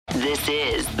This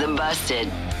is the Busted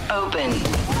Open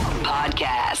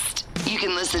Podcast. You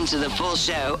can listen to the full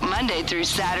show Monday through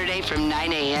Saturday from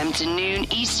 9 a.m. to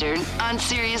noon Eastern on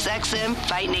SiriusXM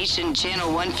Fight Nation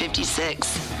Channel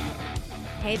 156.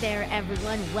 Hey there,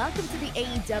 everyone. Welcome to the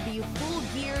AEW Full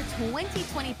Gear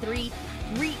 2023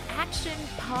 Reaction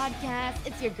Podcast.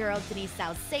 It's your girl, Denise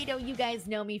Salcedo. You guys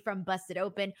know me from Busted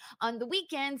Open on the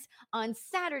weekends, on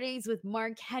Saturdays with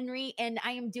Mark Henry, and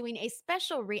I am doing a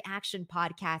special reaction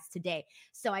podcast today.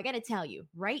 So I got to tell you,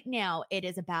 right now, it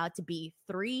is about to be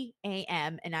 3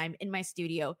 a.m., and I'm in my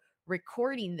studio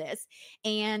recording this,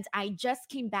 and I just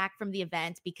came back from the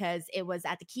event because it was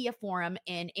at the Kia Forum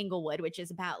in Inglewood, which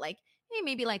is about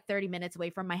maybe 30 minutes away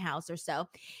from my house or so.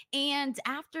 And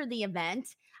after the event,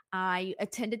 I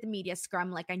attended the media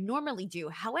scrum like I normally do.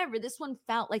 However, this one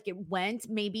felt like it went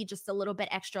maybe just a little bit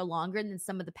extra longer than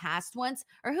some of the past ones,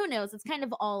 or who knows, it's kind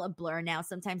of all a blur now.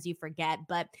 Sometimes you forget,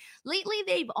 but lately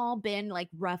they've all been like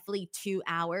roughly 2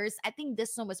 hours. I think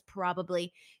this one was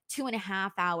probably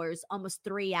 2.5 hours, almost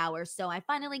 3 hours. So I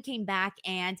finally came back,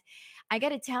 and I got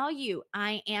to tell you,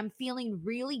 I am feeling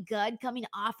really good coming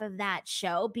off of that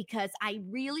show, because I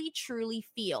really truly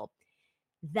feel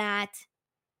that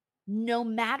no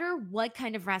matter what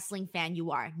kind of wrestling fan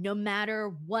you are, no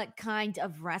matter what kind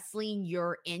of wrestling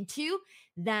you're into,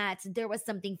 that there was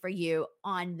something for you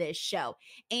on this show.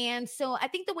 And so I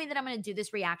think the way that I'm going to do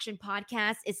this reaction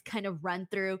podcast is kind of run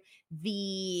through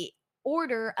the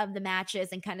order of the matches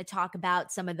and kind of talk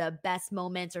about some of the best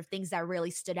moments or things that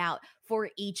really stood out for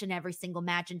each and every single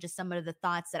match, and just some of the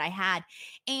thoughts that I had.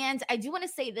 And I do want to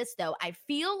say this though, I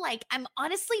feel like I'm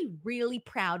honestly really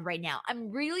proud right now. I'm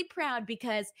really proud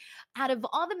because out of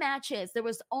all the matches, there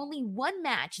was only one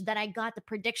match that I got the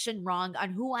prediction wrong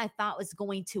on who I thought was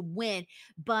going to win,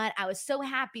 but I was so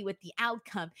happy with the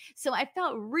outcome. So I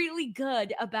felt really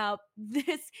good about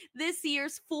this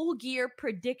year's Full Gear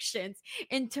predictions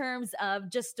in terms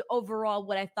of just overall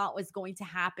what I thought was going to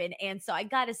happen. And so I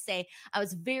gotta say, I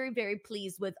was very, very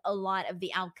pleased with a lot of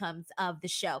the outcomes of the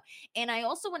show. And I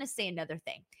also want to say another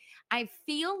thing. I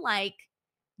feel like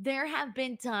there have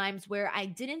been times where I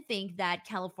didn't think that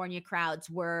California crowds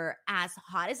were as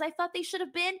hot as I thought they should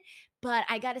have been. But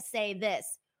I gotta say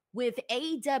this, with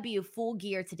AEW Full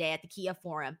Gear today at the Kia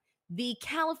Forum, the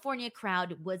California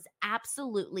crowd was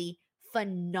absolutely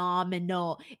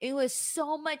phenomenal. It was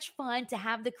so much fun to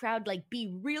have the crowd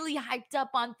be really hyped up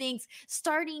on things,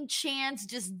 starting chants,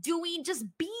 just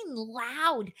being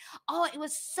loud. Oh, it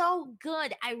was so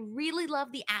good. I really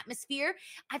love the atmosphere.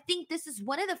 I think this is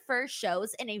one of the first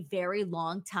shows in a very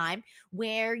long time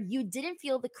where you didn't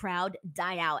feel the crowd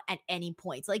die out at any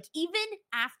point. Even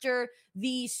after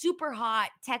the super hot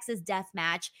Texas death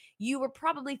match, you were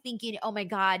probably thinking, oh my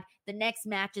God, the next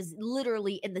match is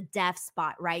literally in the death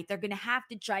spot, right? They're going to have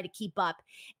to try to keep up.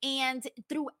 And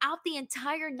throughout the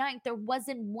entire night, there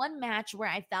wasn't one match where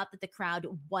I felt that the crowd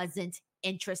wasn't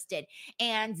interested.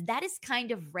 And that is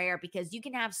kind of rare, because you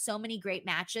can have so many great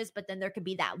matches, but then there could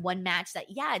be that one match that,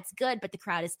 yeah, it's good, but the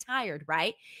crowd is tired,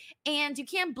 right? And you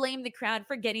can't blame the crowd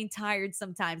for getting tired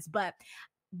sometimes. But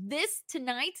this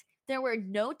tonight, there were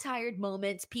no tired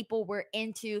moments. People were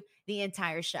into the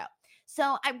entire show.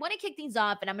 So I want to kick things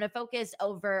off, and I'm going to focus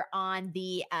over on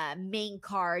the main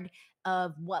card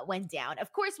of what went down.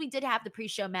 Of course, we did have the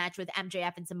pre-show match with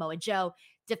MJF and Samoa Joe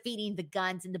defeating the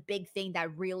Guns, and the big thing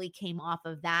that really came off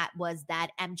of that was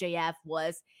that MJF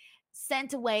was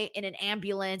sent away in an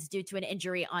ambulance due to an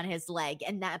injury on his leg,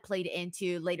 and that played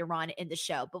into later on in the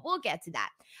show, but we'll get to that.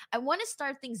 I want to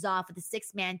start things off with the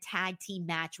 6-man tag team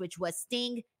match, which was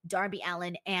Sting, Darby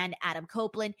Allin, and Adam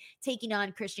Copeland taking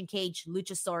on Christian Cage,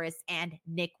 Luchasaurus, and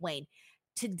Nick Wayne.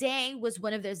 Today was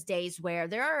one of those days where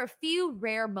there are a few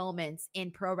rare moments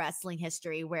in pro wrestling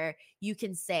history where you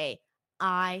can say,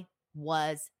 I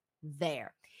was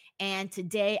there. And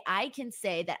today I can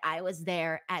say that I was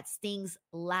there at Sting's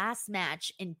last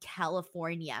match in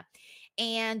California.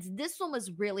 And this one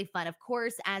was really fun. Of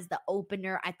course, as the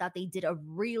opener, I thought they did a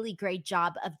really great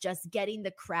job of just getting the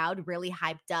crowd really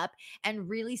hyped up and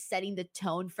really setting the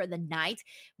tone for the night.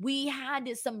 We had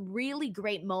some really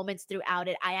great moments throughout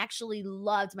it. I actually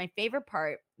loved my favorite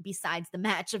part, besides the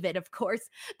match of it, of course,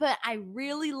 but I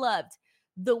really loved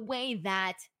the way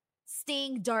that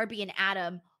Sting, Darby, and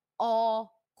Adam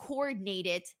all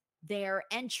coordinated their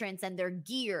entrance and their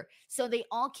gear. So they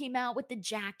all came out with the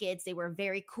jackets. They were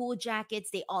very cool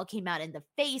jackets. They all came out in the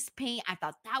face paint. I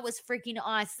thought that was freaking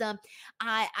awesome.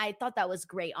 I thought that was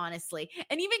great, honestly.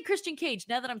 And even Christian Cage,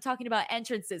 now that I'm talking about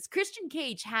entrances, Christian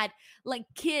Cage had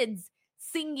kids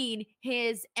singing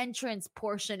his entrance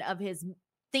portion of his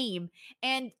theme.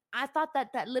 And I thought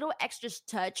that that little extra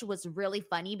touch was really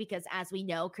funny because, as we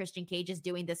know, Christian Cage is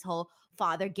doing this whole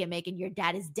father gimmick and your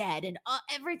dad is dead and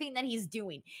everything that he's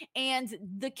doing. And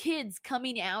the kids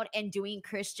coming out and doing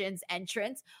Christian's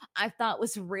entrance, I thought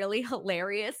was really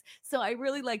hilarious. So I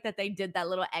really like that they did that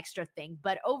little extra thing.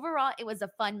 But overall, it was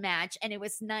a fun match. And it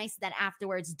was nice that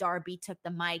afterwards, Darby took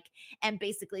the mic and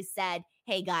basically said,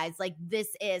 hey guys, like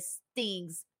this is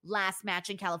Sting's last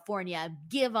match in California.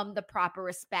 Give them the proper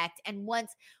respect. And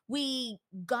once we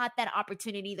got that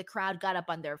opportunity, the crowd got up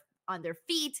on their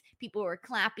feet. People were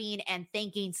clapping and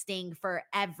thanking Sting for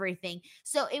everything.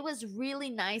 So it was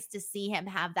really nice to see him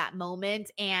have that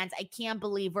moment. And I can't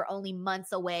believe we're only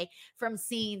months away from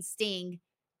seeing Sting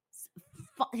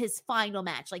his final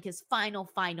match, like his final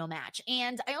match.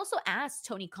 And I also asked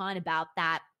Tony Khan about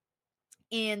that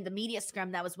in the media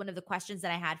scrum. That was one of the questions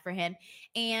that I had for him.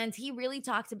 And he really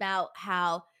talked about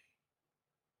how,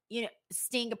 you know,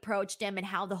 Sting approached him and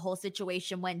how the whole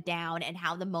situation went down and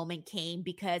how the moment came,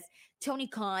 because Tony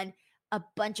Khan a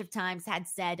bunch of times had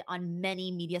said on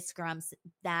many media scrums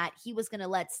that he was going to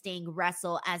let Sting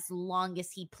wrestle as long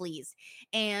as he pleased.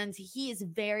 And he is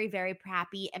very, very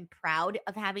happy and proud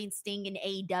of having Sting in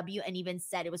AEW, and even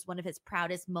said it was one of his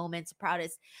proudest moments,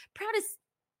 proudest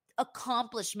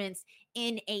accomplishments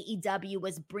in AEW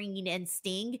was bringing in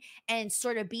Sting and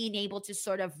sort of being able to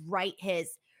sort of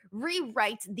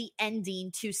rewrite the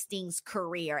ending to Sting's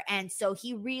career. And so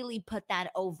he really put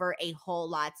that over a whole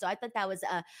lot. So I thought that was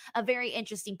a very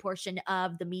interesting portion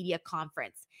of the media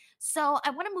conference. So I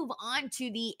want to move on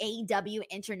to the AEW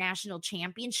International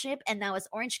Championship, and that was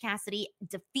Orange Cassidy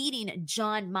defeating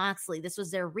Jon Moxley. This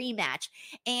was their rematch,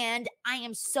 and I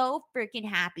am so freaking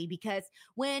happy because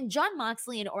when Jon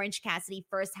Moxley and Orange Cassidy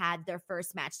first had their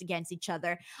first match against each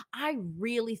other, I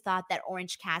really thought that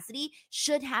Orange Cassidy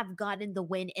should have gotten the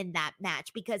win in that match,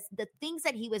 because the things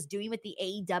that he was doing with the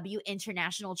AEW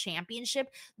International Championship,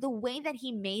 the way that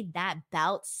he made that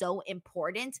belt so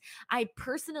important, I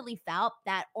personally felt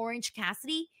that Orange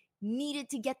Cassidy needed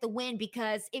to get the win,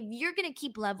 because if you're going to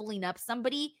keep leveling up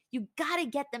somebody, you got to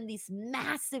get them these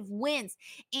massive wins.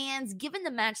 And given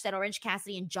the match that Orange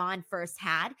Cassidy and John first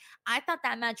had, I thought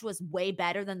that match was way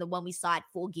better than the one we saw at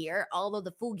Full Gear, although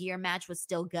the Full Gear match was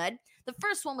still good. The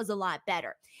first one was a lot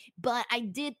better, but I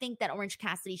did think that Orange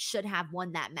Cassidy should have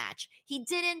won that match. He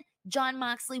didn't. Jon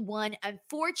Moxley won.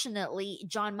 Unfortunately,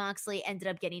 Jon Moxley ended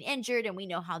up getting injured, and we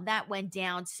know how that went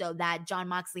down, so that Jon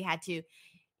Moxley had to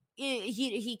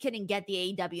he couldn't get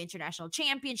the AEW International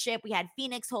Championship. We had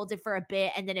Phoenix hold it for a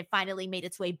bit, and then it finally made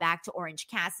its way back to Orange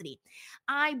Cassidy.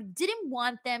 I didn't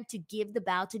want them to give the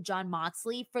bout to Jon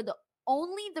Moxley for the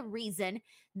reason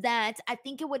that I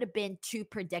think it would have been too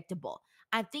predictable.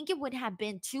 I think it would have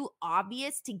been too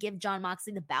obvious to give Jon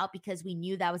Moxley the bout, because we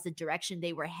knew that was the direction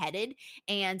they were headed.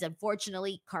 And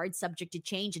unfortunately, card subject to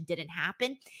change, it didn't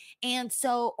happen. And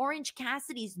so Orange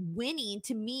Cassidy's winning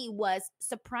to me was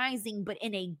surprising, but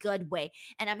in a good way.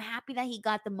 And I'm happy that he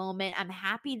got the moment. I'm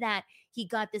happy that he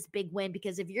got this big win,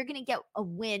 because if you're going to get a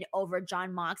win over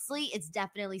Jon Moxley, it's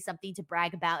definitely something to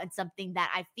brag about and something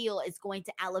that I feel is going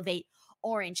to elevate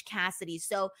Orange Cassidy.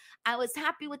 So I was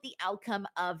happy with the outcome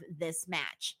of this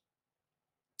match.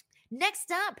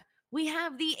 Next up, we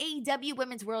have the AEW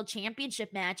Women's World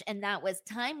Championship match, and that was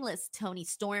Timeless Toni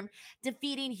Storm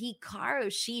defeating Hikaru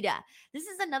Shida. This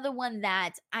is another one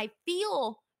that I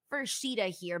feel for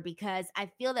Shida here, because I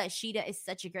feel that Shida is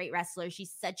such a great wrestler.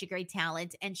 She's such a great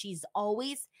talent, and she's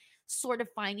always sort of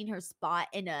finding her spot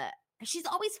she's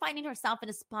always finding herself in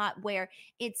a spot where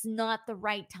it's not the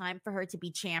right time for her to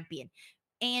be champion.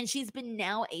 And she's been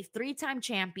now a 3-time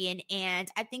champion. And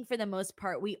I think for the most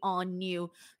part, we all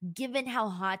knew, given how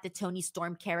hot the Toni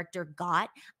Storm character got,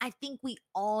 I think we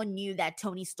all knew that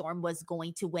Toni Storm was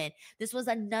going to win. This was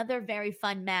another very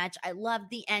fun match. I loved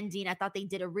the ending. I thought they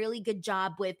did a really good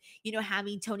job with,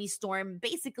 having Toni Storm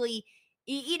basically,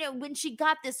 when she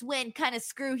got this win, kind of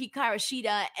screw Hikaru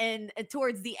Shida and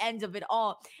towards the end of it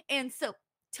all. And so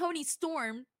Toni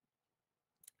Storm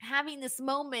having this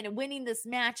moment and winning this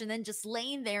match and then just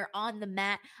laying there on the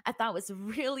mat, I thought was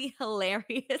really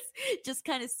hilarious. Just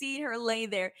kind of seeing her lay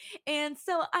there. And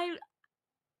so I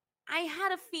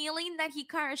had a feeling that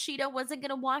Hikaru Shida wasn't going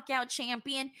to walk out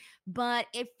champion, but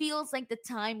it feels like the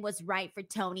time was right for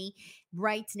Toni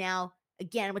right now.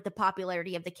 Again, with the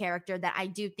popularity of the character, that I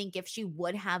do think if she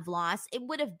would have lost, it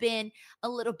would have been a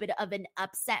little bit of an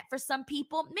upset for some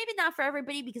people. Maybe not for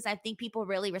everybody, because I think people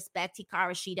really respect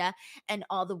Hikaru Shida and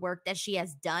all the work that she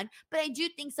has done. But I do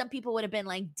think some people would have been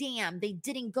like, damn, they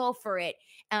didn't go for it,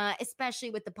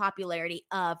 especially with the popularity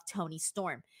of Toni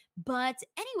Storm. But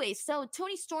anyway, so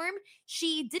Toni Storm,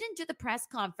 she didn't do the press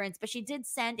conference, but she did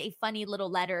send a funny little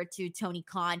letter to Tony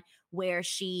Khan where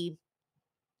she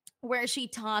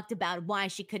talked about why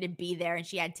she couldn't be there, and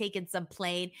she had taken some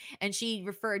plane, and she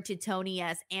referred to Tony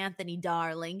as Anthony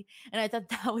Darling, and I thought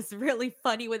that was really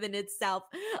funny within itself.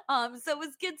 So it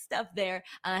was good stuff there.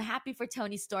 Happy for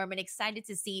Toni Storm and excited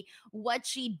to see what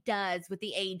she does with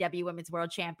the AEW Women's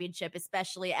World Championship,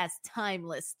 especially as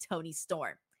timeless Toni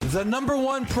Storm. The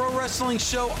 #1 pro wrestling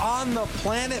show on the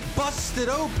planet, Busted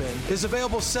Open, is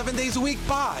available 7 days a week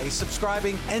by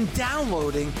subscribing and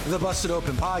downloading the Busted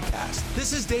Open podcast.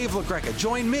 This is Dave LaGreca.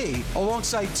 Join me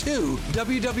alongside 2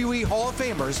 WWE Hall of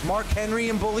Famers, Mark Henry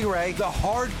and Bully Ray, the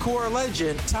hardcore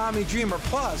legend Tommy Dreamer,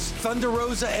 plus Thunder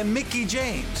Rosa and Mickey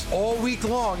James, all week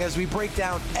long as we break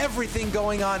down everything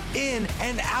going on in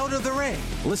and out of the ring.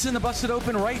 Listen to Busted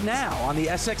Open right now on the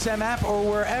SXM app or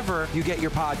wherever you get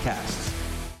your podcasts.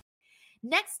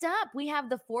 Next up, we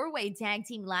have the 4-way tag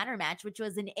team ladder match, which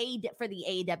was for the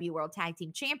AEW World Tag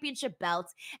Team Championship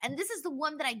belts. And this is the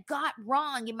one that I got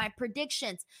wrong in my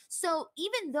predictions. So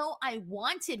even though I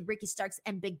wanted Ricky Starks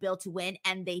and Big Bill to win,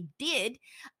 and they did,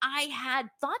 I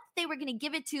had thought they were going to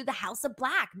give it to the House of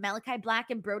Black, Malachi Black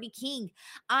and Brody King.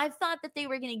 I thought that they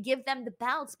were going to give them the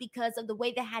belts because of the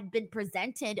way they had been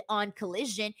presented on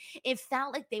Collision. It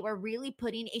felt like they were really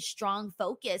putting a strong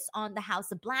focus on the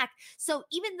House of Black. So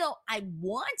even though I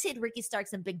wanted Ricky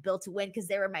Starks and Big Bill to win because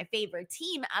they were my favorite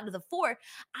team out of the 4,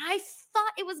 I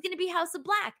thought it was going to be House of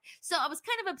Black. So I was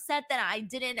kind of upset that I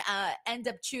didn't end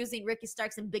up choosing Ricky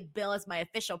Starks and Big Bill as my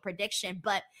official prediction.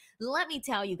 But let me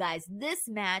tell you guys, this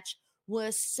match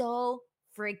was so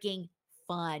freaking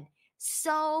fun.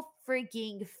 So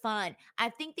freaking fun. I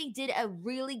think they did a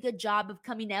really good job of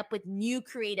coming up with new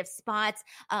creative spots,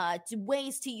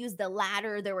 ways to use the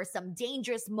ladder. There were some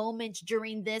dangerous moments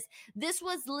during this. This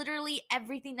was literally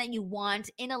everything that you want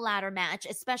in a ladder match,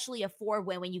 especially a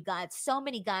 4-way when you got so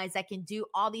many guys that can do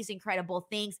all these incredible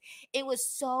things. It was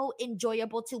so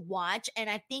enjoyable to watch, and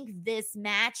I think this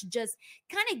match just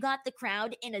kind of got the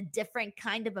crowd in a different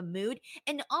kind of a mood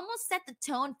and almost set the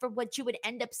tone for what you would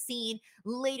end up seeing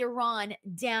later on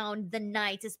down the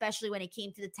night, especially when it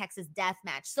came to the Texas Death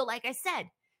Match. So like I said,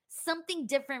 something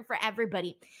different for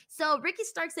everybody. So Ricky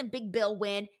Starks and Big Bill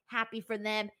win. Happy for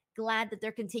them. Glad that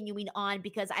they're continuing on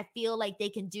because I feel like they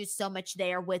can do so much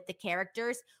there with the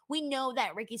characters. We know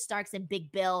that Ricky Starks and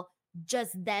Big Bill,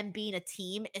 just them being a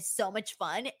team, is so much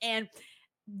fun. And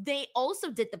they also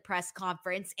did the press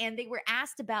conference and they were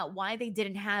asked about why they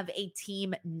didn't have a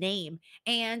team name.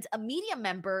 And a media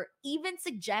member even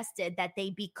suggested that they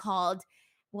be called,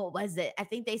 what was it? I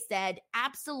think they said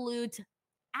absolutely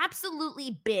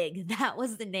big. That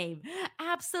was the name.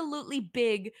 Absolutely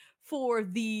big for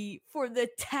the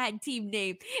tag team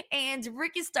name. And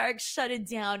Ricky Starks shut it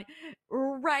down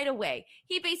right away.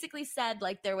 He basically said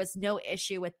like there was no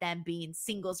issue with them being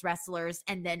singles wrestlers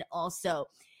and then also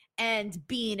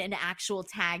being an actual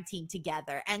tag team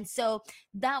together. And so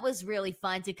that was really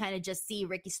fun to kind of just see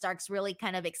Ricky Starks really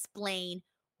kind of explain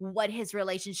what his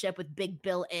relationship with Big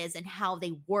Bill is and how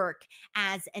they work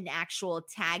as an actual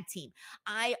tag team.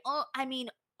 I mean,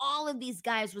 all of these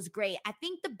guys was great. I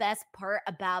think the best part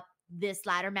about this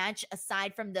ladder match,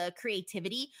 aside from the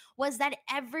creativity, was that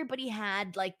everybody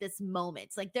had like this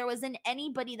moments. Like there wasn't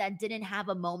anybody that didn't have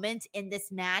a moment in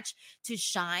this match to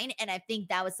shine. And I think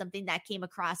that was something that came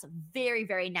across very,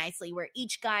 very nicely, where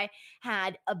each guy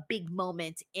had a big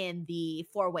moment in the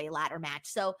 4-way ladder match.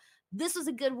 So this was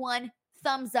a good one.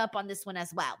 Thumbs up on this one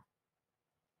as well.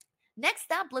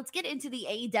 Next up, let's get into the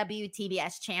AEW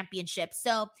TBS Championship.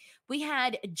 So we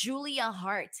had Julia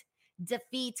Hart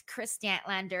defeat Chris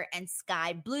Statlander and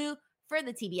Sky Blue for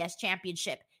the TBS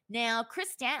Championship. Now,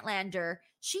 Chris Statlander,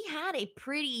 she had a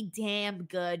pretty damn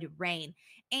good reign.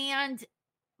 And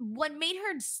what made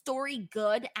her story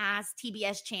good as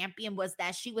TBS champion was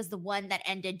that she was the one that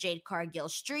ended Jade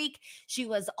Cargill's streak. She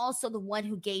was also the one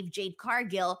who gave Jade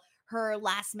Cargill her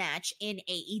last match in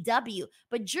AEW.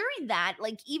 But during that,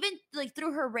 like even like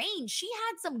through her reign, she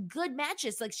had some good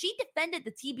matches. Like she defended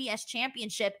the TBS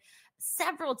championship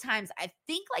several times. I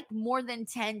think like more than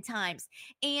 10 times.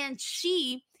 And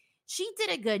she did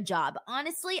a good job.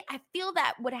 Honestly, I feel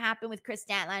that what happened with Chris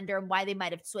Statlander and why they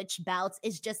might have switched belts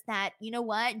is just that, you know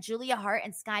what, Julia Hart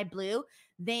and Sky Blue,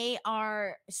 they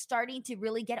are starting to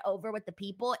really get over with the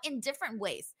people in different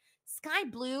ways. Sky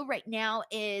Blue right now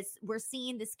we're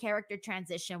seeing this character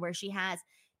transition where she has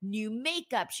new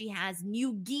makeup, she has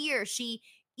new gear, she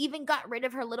even got rid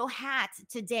of her little hat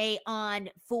today on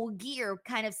Full Gear,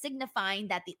 kind of signifying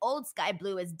that the old Sky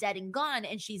Blue is dead and gone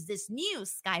and she's this new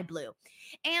Sky Blue.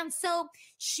 And so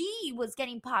she was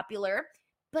getting popular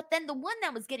But then the one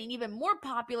that was getting even more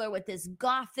popular with this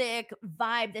gothic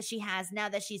vibe that she has now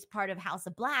that she's part of House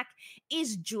of Black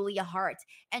is Julia Hart.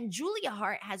 And Julia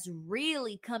Hart has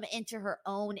really come into her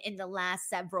own in the last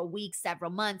several weeks,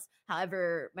 several months,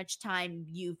 however much time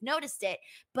you've noticed it.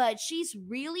 But she's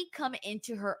really come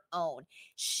into her own.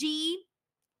 She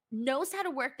knows how to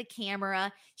work the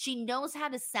camera. She knows how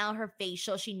to sell her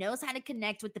facial. She knows how to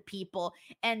connect with the people.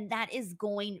 And that is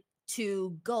going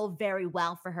to go very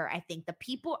well for her. I think the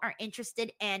people are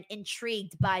interested and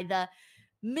intrigued by the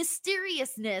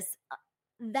mysteriousness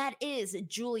that is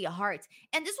Julia Hart.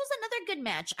 And this was another good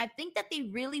match. I think that they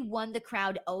really won the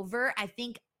crowd over. I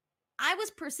think I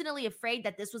was personally afraid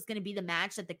that this was going to be the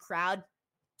match that the crowd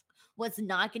was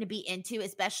not going to be into,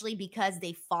 especially because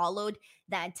they followed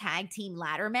that tag team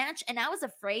ladder match. And I was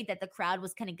afraid that the crowd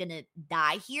was kind of going to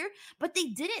die here, but they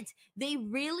didn't. They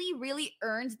really, really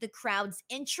earned the crowd's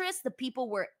interest. The people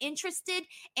were interested.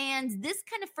 And this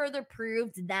kind of further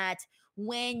proved that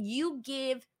when you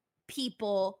give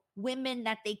people women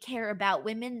that they care about,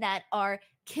 women that are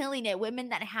killing it, women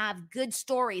that have good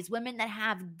stories, women that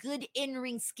have good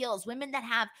in-ring skills, women that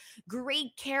have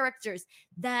great characters,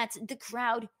 that the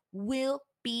crowd will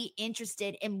be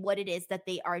interested in what it is that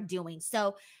they are doing.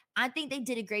 So I think they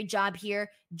did a great job here.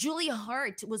 Julia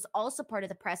Hart was also part of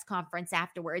the press conference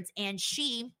afterwards, and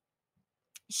she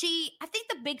I think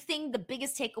the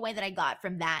biggest takeaway that I got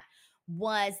from that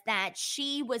was that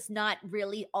she was not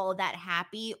really all that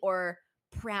happy or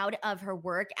proud of her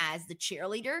work as the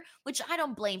cheerleader, which I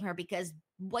don't blame her, because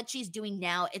what she's doing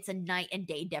now, it's a night and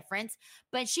day difference.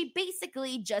 But she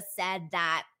basically just said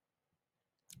that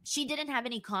she didn't have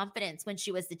any confidence when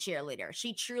she was the cheerleader.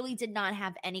 She truly did not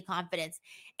have any confidence.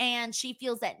 And she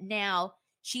feels that now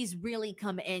she's really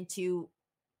come into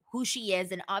who she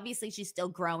is. And obviously she's still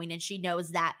growing and she knows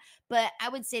that. But I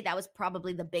would say that was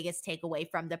probably the biggest takeaway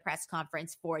from the press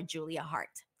conference for Julia Hart.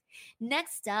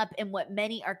 Next up, in what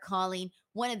many are calling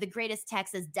one of the greatest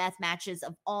Texas death matches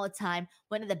of all time,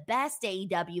 one of the best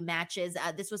AEW matches.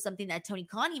 This was something that Tony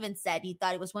Khan even said. He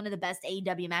thought it was one of the best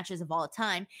AEW matches of all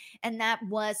time. And that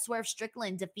was Swerve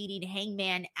Strickland defeating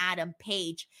Hangman Adam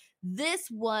Page. This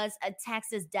was a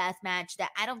Texas death match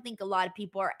that I don't think a lot of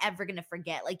people are ever going to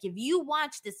forget. Like, if you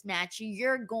watch this match,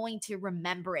 you're going to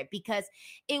remember it because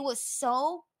it was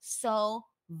so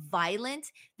violent.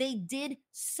 They did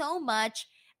so much.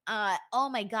 Oh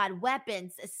my God,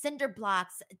 weapons, cinder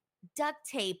blocks, duct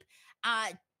tape,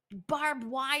 barbed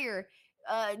wire,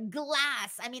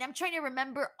 glass. I mean, I'm trying to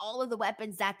remember all of the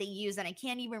weapons that they use, and I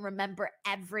can't even remember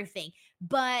everything.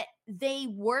 But they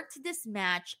worked this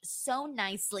match so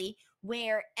nicely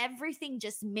where everything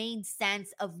just made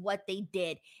sense of what they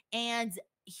did. And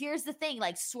here's the thing,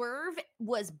 like, Swerve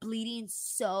was bleeding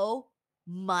so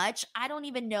much. I don't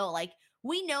even know, like,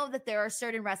 we know that there are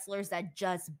certain wrestlers that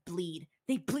just bleed.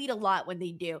 They bleed a lot when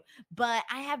they do, but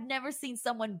I have never seen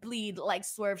someone bleed like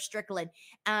Swerve Strickland.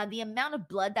 The amount of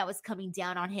blood that was coming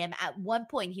down on him, at one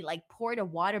point, he like poured a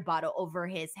water bottle over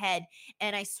his head.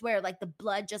 And I swear, like, the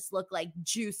blood just looked like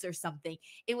juice or something.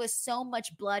 It was so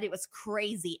much blood. It was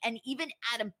crazy. And even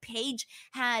Adam Page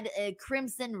had a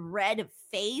crimson red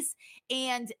face.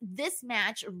 And this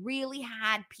match really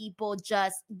had people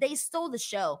they stole the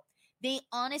show. They,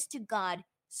 honest to God,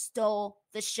 stole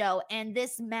the show. And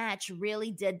this match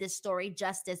really did this story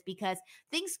justice because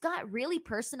things got really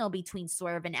personal between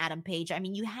Swerve and Adam Page. I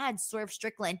mean, you had Swerve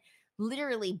Strickland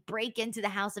literally break into the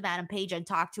house of Adam Page and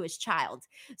talk to his child.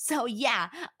 So yeah,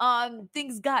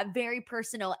 things got very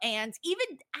personal. And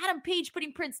even Adam Page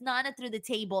putting Prince Nana through the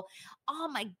table. Oh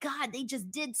my God, they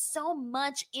just did so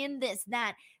much in this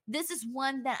that this is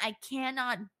one that I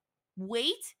cannot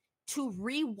wait to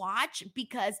rewatch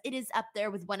because it is up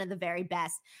there with one of the very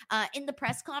best. In the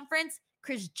press conference,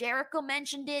 Chris Jericho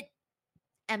mentioned it,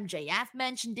 MJF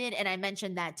mentioned it, and I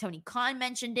mentioned that Tony Khan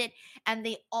mentioned it, and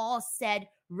they all said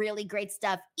really great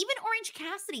stuff. Even Orange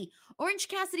Cassidy. Orange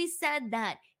Cassidy said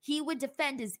that he would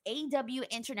defend his AEW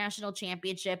International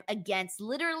Championship against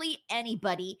literally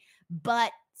anybody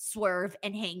but Swerve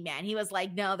and Hangman. He was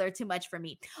like, no, they're too much for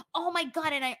me. Oh my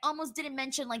God. And I almost didn't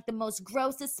mention like the most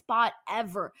grossest spot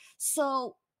ever.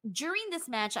 So during this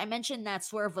match, I mentioned that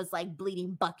Swerve was like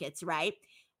bleeding buckets, right?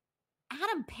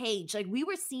 Adam Page, like, we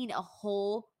were seeing a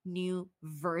whole new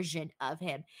version of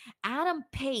him. Adam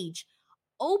Page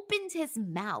opened his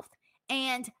mouth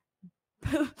and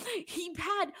he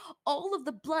had all of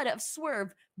the blood of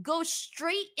Swerve go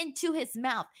straight into his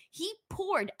mouth. He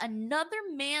poured another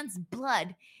man's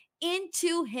blood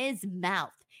into his mouth.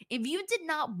 If you did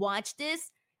not watch this,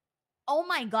 oh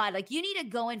my God, like you need to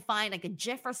go and find like a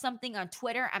GIF or something on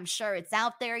Twitter. I'm sure it's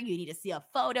out there. You need to see a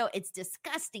photo. It's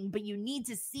disgusting, but you need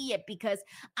to see it because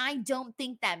I don't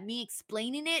think that me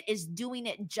explaining it is doing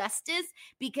it justice,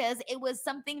 because it was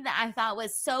something that I thought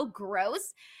was so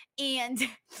gross. And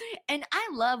and I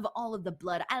love all of the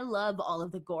blood. I love all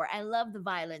of the gore. I love the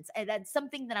violence. And that's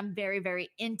something that I'm very, very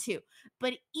into.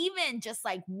 But even just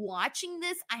like watching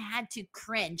this, I had to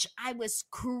cringe. I was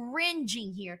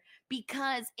cringing here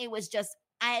because it was just,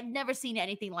 I have never seen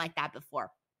anything like that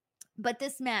before. But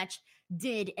this match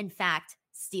did, in fact,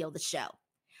 steal the show.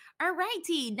 All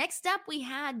righty, next up we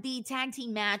had the tag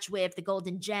team match with the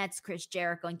Golden Jets, Chris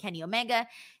Jericho and Kenny Omega,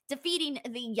 defeating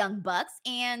the Young Bucks.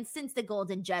 And since the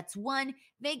Golden Jets won,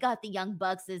 they got the Young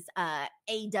Bucks'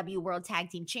 AEW World Tag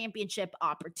Team Championship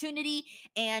opportunity.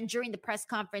 And during the press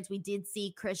conference, we did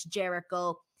see Chris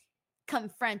Jericho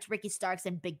confront Ricky Starks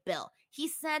and Big Bill. He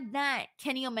said that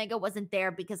Kenny Omega wasn't there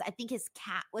because I think his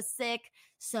cat was sick.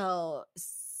 So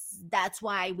that's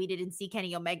why we didn't see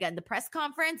Kenny Omega in the press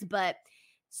conference. But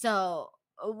so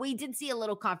we did see a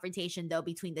little confrontation, though,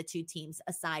 between the two teams,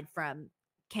 aside from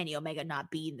Kenny Omega not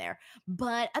being there.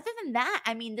 But other than that,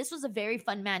 I mean, this was a very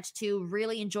fun match, too.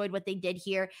 Really enjoyed what they did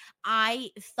here.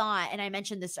 I thought, and I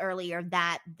mentioned this earlier,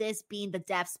 that this being the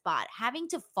death spot, having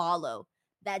to follow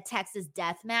that Texas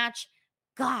death match,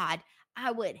 God,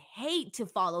 I would hate to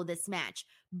follow this match.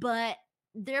 But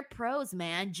they're pros,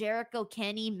 man. Jericho,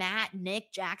 Kenny, Matt,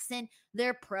 Nick, Jackson,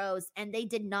 they're pros, and they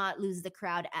did not lose the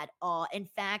crowd at all. In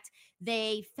fact,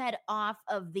 they fed off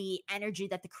of the energy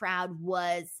that the crowd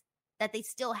that they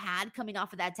still had coming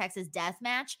off of that Texas death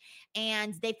match,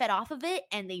 and they fed off of it,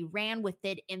 and they ran with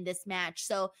it in this match.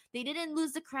 So they didn't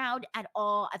lose the crowd at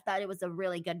all. I thought it was a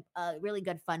really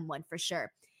good fun one for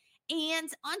sure. And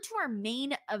on to our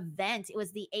main event. It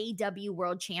was the AEW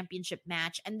World Championship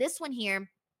match, and this one here,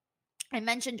 I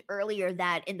mentioned earlier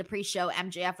that in the pre-show,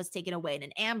 MJF was taken away in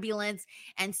an ambulance.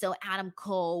 And so Adam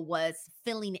Cole was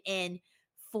filling in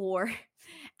for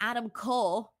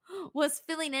MJF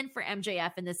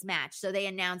in this match. So they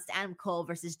announced Adam Cole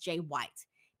versus Jay White.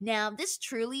 Now, this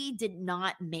truly did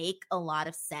not make a lot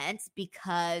of sense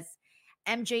because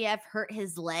MJF hurt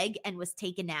his leg and was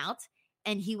taken out,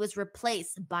 and he was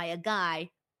replaced by a guy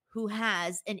who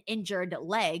has an injured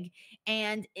leg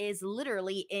and is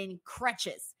literally in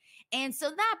crutches. And so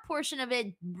that portion of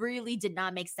it really did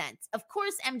not make sense. Of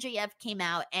course, MJF came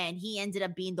out and he ended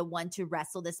up being the one to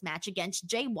wrestle this match against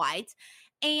Jay White.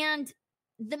 And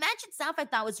the match itself, I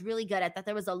thought, was really good. I thought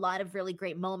there was a lot of really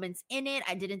great moments in it.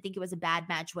 I didn't think it was a bad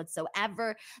match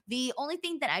whatsoever. The only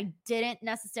thing that I didn't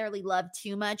necessarily love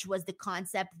too much was the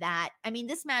concept that, I mean,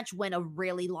 this match went a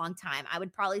really long time. I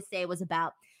would probably say it was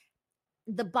about,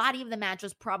 the body of the match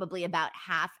was probably about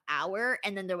half hour.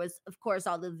 And then there was, of course,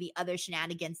 all of the other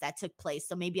shenanigans that took place.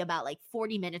 So maybe about like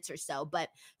 40 minutes or so, but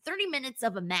 30 minutes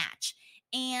of a match.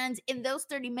 And in those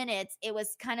 30 minutes, it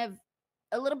was kind of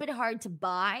a little bit hard to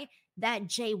buy that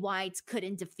Jay White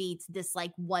couldn't defeat this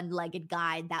like one-legged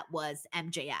guy that was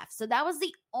MJF. So that was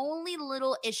the only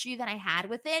little issue that I had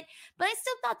with it. But I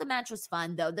still thought the match was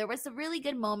fun, though. There were some really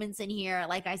good moments in here.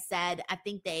 Like I said, I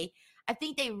think they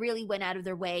really went out of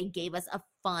their way and gave us a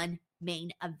fun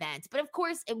main event. But of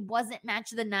course, it wasn't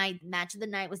match of the night. Match of the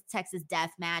night was Texas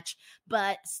Death Match,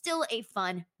 but still a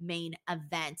fun main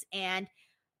event. And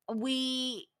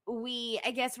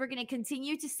I guess we're going to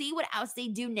continue to see what else they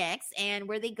do next and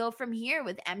where they go from here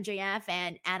with MJF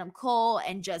and Adam Cole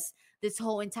and just this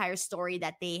whole entire story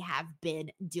that they have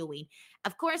been doing.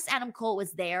 Of course, Adam Cole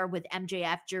was there with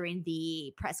MJF during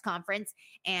the press conference,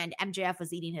 and MJF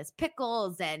was eating his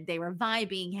pickles and they were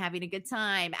vibing, having a good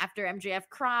time after MJF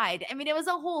cried. I mean, it was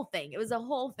a whole thing.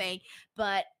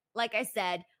 But like I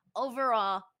said,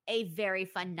 overall, a very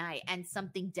fun night and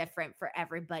something different for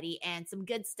everybody, and some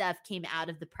good stuff came out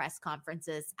of the press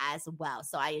conferences as well.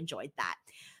 So I enjoyed that.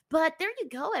 But there you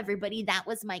go, everybody. That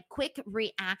was my quick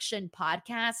reaction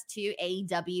podcast to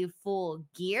AEW Full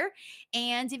Gear.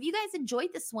 And if you guys enjoyed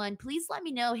this one, please let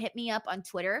me know. Hit me up on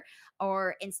Twitter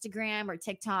or Instagram or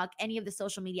TikTok, any of the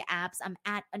social media apps. I'm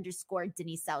at _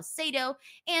 Denise Salcedo.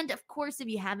 And of course, if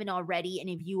you haven't already, and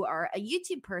if you are a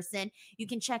YouTube person, you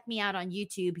can check me out on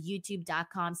YouTube,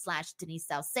 youtube.com/Denise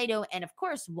Salcedo. And of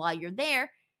course, while you're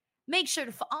there, make sure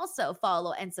to also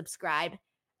follow and subscribe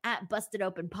at Busted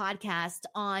Open Podcast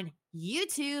on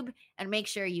YouTube, and make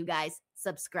sure you guys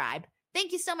subscribe.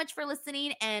 Thank you so much for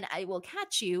listening, and I will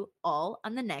catch you all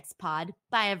on the next pod.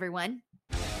 Bye, everyone.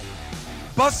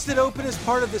 Busted Open is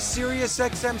part of the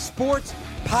SiriusXM Sports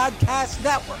Podcast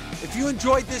Network. If you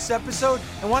enjoyed this episode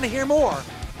and want to hear more,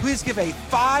 please give a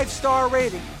 5-star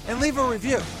rating and leave a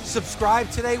review.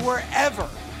 Subscribe today wherever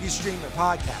you stream your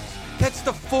podcast. Catch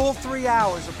the full 3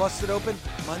 hours of Busted Open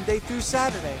Monday through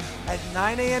Saturday at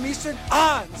 9 a.m. Eastern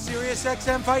on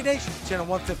SiriusXM Fight Nation, channel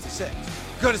 156.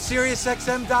 Go to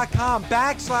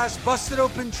SiriusXM.com/Busted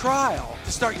Open Trial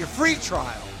to start your free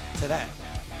trial today.